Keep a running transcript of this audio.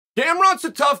Gamrot's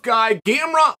a tough guy.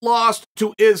 Gamrot lost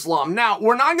to Islam. Now,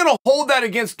 we're not going to hold that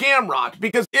against Gamrot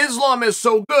because Islam is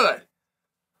so good.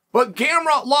 But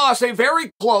Gamrot lost a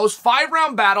very close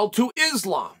 5-round battle to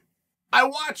Islam. I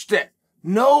watched it.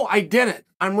 No, I didn't.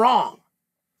 I'm wrong.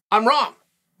 I'm wrong.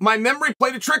 My memory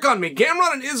played a trick on me.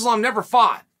 Gamrot and Islam never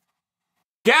fought.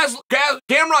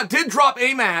 Gamrot did drop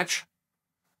a match,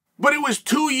 but it was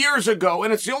 2 years ago,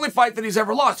 and it's the only fight that he's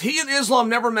ever lost. He and Islam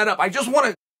never met up. I just want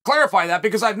to clarify that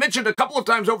because I've mentioned a couple of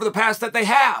times over the past that they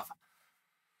have.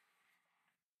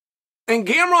 And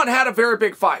Gamrot had a very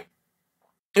big fight.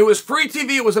 It was free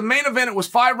TV. It was a main event. It was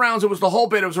 5 rounds. It was the whole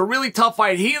bit. It was a really tough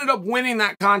fight. He ended up winning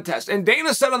that contest. And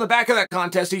Dana said on the back of that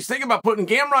contest, he's thinking about putting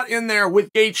Gamrot in there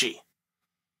with Gaethje.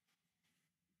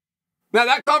 Now,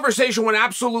 that conversation went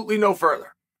absolutely no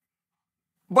further.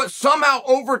 But somehow,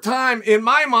 over time, in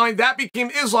my mind, that became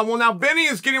Islam. Well, now Benny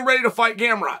is getting ready to fight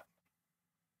Gamrot.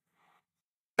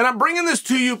 And I'm bringing this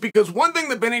to you because one thing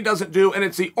that Benny doesn't do, and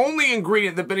it's the only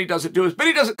ingredient that Benny doesn't do, is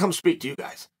Benny doesn't come speak to you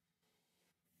guys.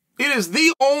 It is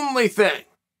the only thing.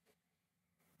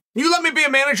 You let me be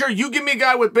a manager, you give me a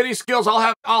guy with Benny skills,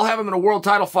 I'll have him in a world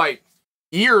title fight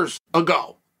years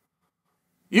ago.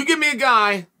 You give me a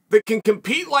guy that can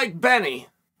compete like Benny,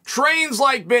 trains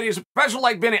like Benny, is a professional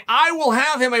like Benny, I will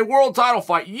have him a world title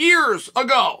fight years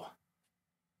ago.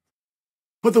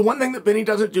 But the one thing that Benny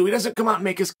doesn't do, he doesn't come out and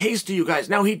make his case to you guys.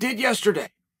 Now, he did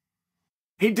yesterday.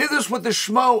 He did this with the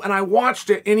Schmo, and I watched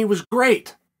it, and he was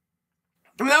great.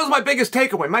 I mean, that was my biggest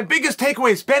takeaway. My biggest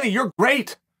takeaway is, Benny, you're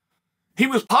great. He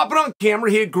was popping on camera.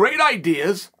 He had great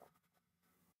ideas.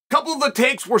 A couple of the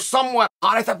takes were somewhat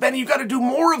hot. I thought, Benny, you got to do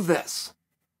more of this.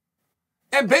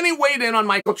 And Benny weighed in on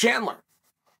Michael Chandler.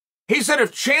 He said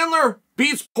if Chandler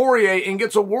beats Poirier and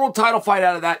gets a world title fight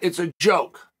out of that, it's a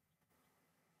joke.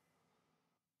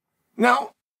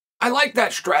 Now, I like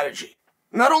that strategy.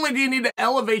 Not only do you need to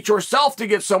elevate yourself to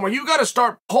get somewhere, you got to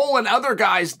start pulling other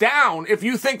guys down if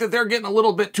you think that they're getting a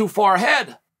little bit too far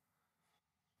ahead.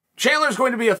 Chandler's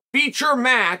going to be a feature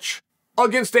match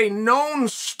against a known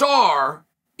star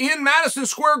in Madison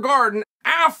Square Garden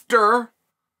after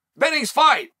Benny's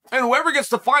fight. And whoever gets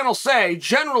the final say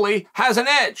generally has an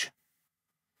edge.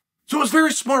 So it was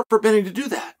very smart for Benny to do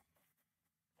that.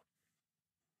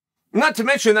 Not to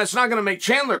mention, that's not going to make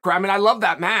Chandler cry. I mean, I love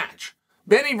that match.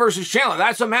 Benny versus Chandler,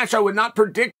 that's a match I would not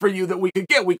predict for you that we could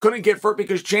get. We couldn't get for it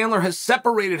because Chandler has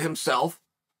separated himself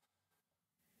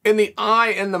in the eye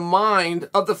and the mind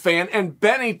of the fan, and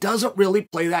Benny doesn't really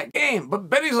play that game. But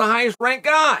Benny's the highest ranked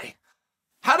guy.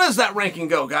 How does that ranking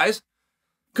go, guys?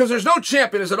 Because there's no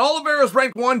champion. Is it Oliveira's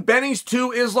ranked 1, Benny's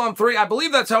 2, Islam 3? I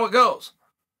believe that's how it goes.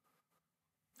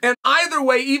 And either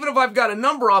way, even if I've got a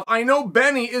number off, I know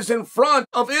Benny is in front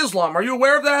of Islam. Are you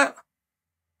aware of that?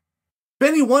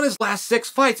 Benny won his last 6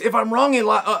 fights. If I'm wrong, he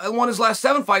won his last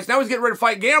 7 fights. Now he's getting ready to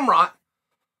fight Gamrot,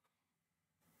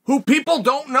 who people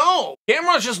don't know.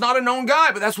 Gamrot's just not a known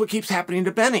guy, but that's what keeps happening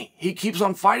to Benny. He keeps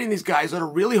on fighting these guys that are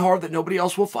really hard that nobody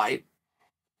else will fight.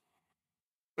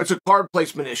 It's a card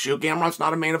placement issue. Gamrot's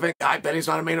not a main event guy. Benny's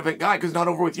not a main event guy because he's not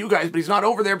over with you guys, but he's not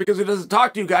over there because he doesn't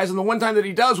talk to you guys. And the one time that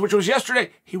he does, which was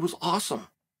yesterday, he was awesome.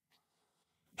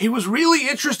 He was really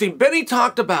interesting. Benny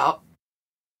talked about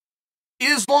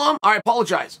Islam, I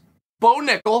apologize, Bo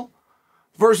Nickal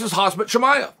versus Khamzat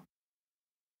Chimaev.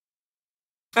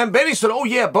 And Benny said, oh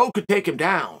yeah, Bo could take him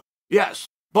down. Yes,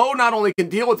 Bo not only can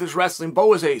deal with his wrestling,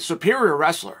 Bo is a superior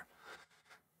wrestler.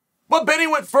 But Benny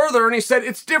went further and he said,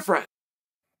 it's different.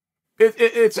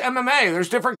 It's MMA. There's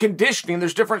different conditioning.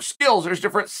 There's different skills. There's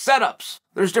different setups.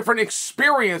 There's different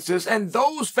experiences. And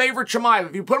those favor Chimaev.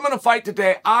 If you put him in a fight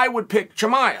today, I would pick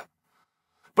Chimaev.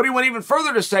 But he went even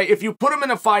further to say, if you put him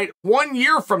in a fight 1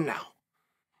 year from now,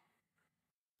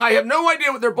 I have no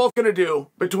idea what they're both going to do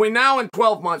between now and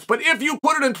 12 months. But if you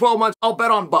put it in 12 months, I'll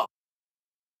bet on Bo.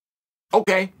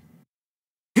 Okay.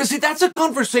 Because see, that's a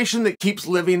conversation that keeps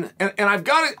living. And I've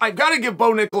got to give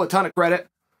Bo Nickal a ton of credit.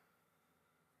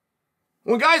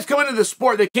 When guys come into the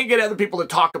sport, they can't get other people to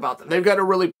talk about them. They've got to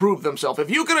really prove themselves. If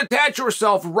you can attach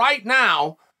yourself right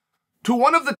now to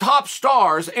one of the top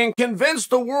stars and convince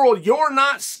the world you're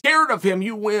not scared of him,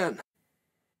 you win.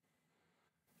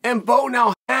 And Bo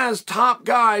now has top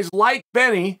guys like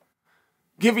Benny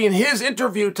giving his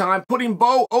interview time, putting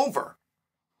Bo over.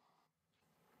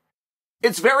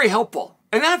 It's very helpful.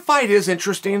 And that fight is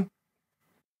interesting.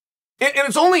 And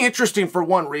it's only interesting for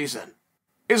one reason.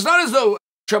 It's not as though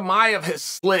Chimaev has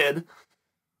slid,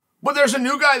 but there's a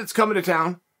new guy that's coming to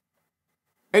town.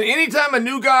 And anytime a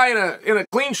new guy in a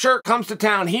clean shirt comes to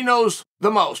town, he knows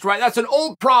the most, right? That's an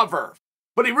old proverb,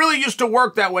 but he really used to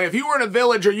work that way. If you were in a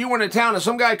village or you were in a town and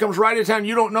some guy comes right into town,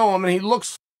 you don't know him, and he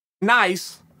looks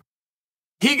nice,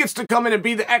 He gets to come in and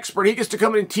be the expert. He gets to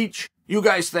come in and teach you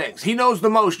guys things. He knows the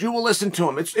most. You will listen to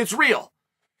him. It's real.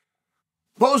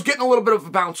 Bo's getting a little bit of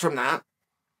a bounce from that.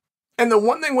 And the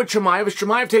one thing with Chimaev is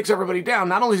Chimaev takes everybody down.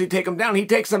 Not only does he take them down, he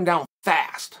takes them down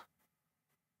fast.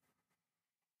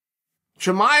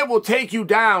 Chimaev will take you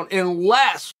down in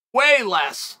less, way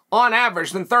less, on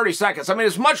average, than 30 seconds. I mean,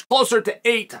 it's much closer to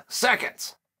 8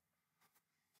 seconds.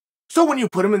 So when you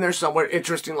put him in there somewhere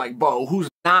interesting like Bo, who's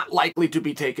not likely to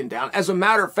be taken down, as a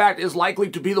matter of fact, is likely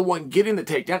to be the one getting the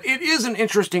takedown, it is an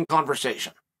interesting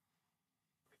conversation.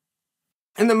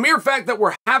 And the mere fact that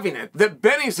we're having it, that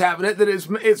Benny's having it, that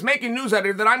it's making news out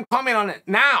here, that I'm commenting on it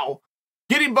now,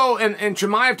 getting Bo and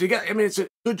Chimaev together, I mean, it's a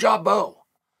good job, Bo.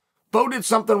 Bo did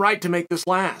something right to make this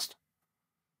last.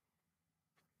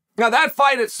 Now, that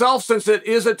fight itself, since it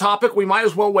is a topic, we might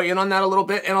as well weigh in on that a little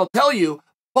bit. And I'll tell you,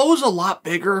 Bo's a lot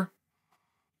bigger.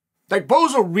 Like,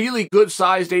 Bo's a really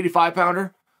good-sized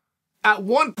 85-pounder. At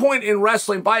one point in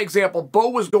wrestling, by example, Bo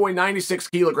was going 96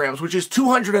 kilograms, which is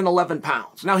 211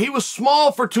 pounds. Now, he was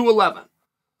small for 211.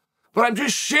 But I'm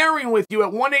just sharing with you,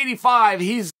 at 185,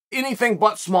 he's anything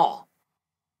but small.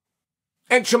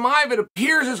 And Chimaev, it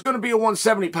appears, is going to be a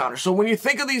 170-pounder. So when you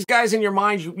think of these guys in your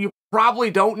mind, you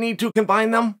probably don't need to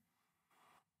combine them.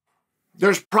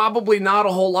 There's probably not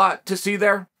a whole lot to see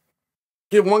there.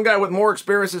 You have one guy with more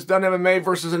experience has done MMA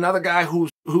versus another guy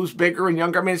who's bigger and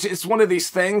younger. I mean, it's one of these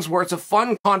things where it's a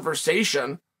fun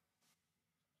conversation.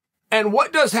 And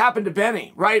what does happen to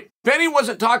Benny, right? Benny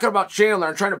wasn't talking about Chandler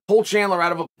and trying to pull Chandler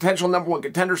out of a potential #1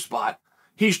 contender spot.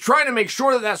 He's trying to make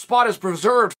sure that that spot is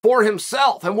preserved for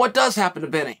himself. And what does happen to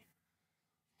Benny?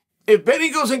 If Benny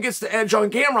goes and gets the edge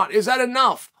on Gamrot, is that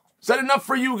enough? Is that enough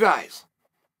for you guys?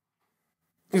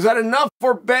 Is that enough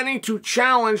for Benny to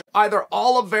challenge either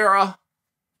Oliveira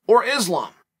or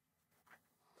Islam?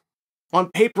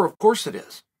 On paper, of course it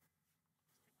is.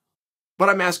 But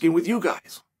I'm asking with you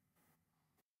guys.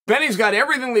 Benny's got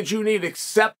everything that you need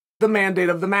except the mandate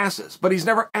of the masses, but he's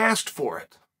never asked for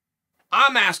it.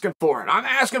 I'm asking for it. I'm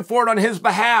asking for it on his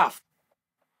behalf.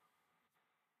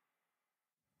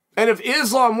 And if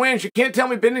Islam wins, you can't tell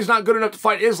me Benny's not good enough to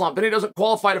fight Islam. Benny doesn't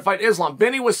qualify to fight Islam.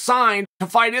 Benny was signed to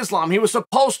fight Islam. He was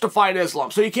supposed to fight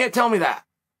Islam. So you can't tell me that.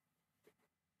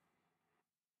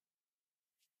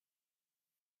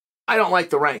 I don't like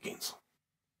the rankings.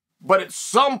 But at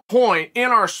some point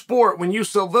in our sport, when you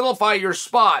solidify your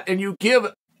spot and you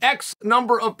give X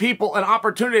number of people an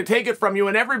opportunity to take it from you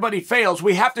and everybody fails,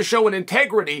 we have to show an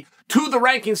integrity to the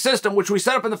ranking system, which we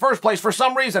set up in the first place for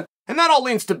some reason. And that all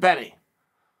leans to Benny.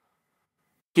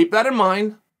 Keep that in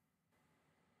mind.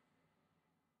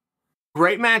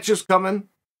 Great matches coming.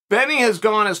 Benny has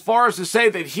gone as far as to say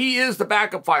that he is the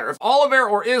backup fighter. If Oliveira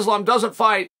or Islam doesn't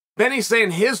fight, Benny's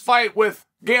saying his fight with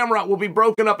Gamrot will be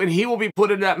broken up and he will be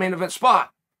put into that main event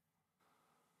spot.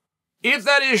 If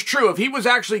that is true, if he was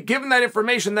actually given that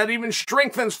information, that even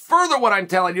strengthens further what I'm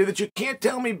telling you, that you can't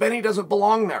tell me Benny doesn't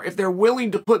belong there, if they're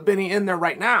willing to put Benny in there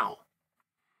right now.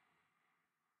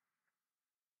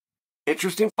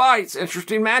 Interesting fights,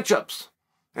 interesting matchups.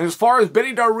 And as far as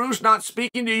Benny Dariush not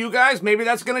speaking to you guys, maybe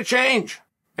that's going to change.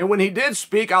 And when he did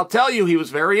speak, I'll tell you, he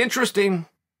was very interesting.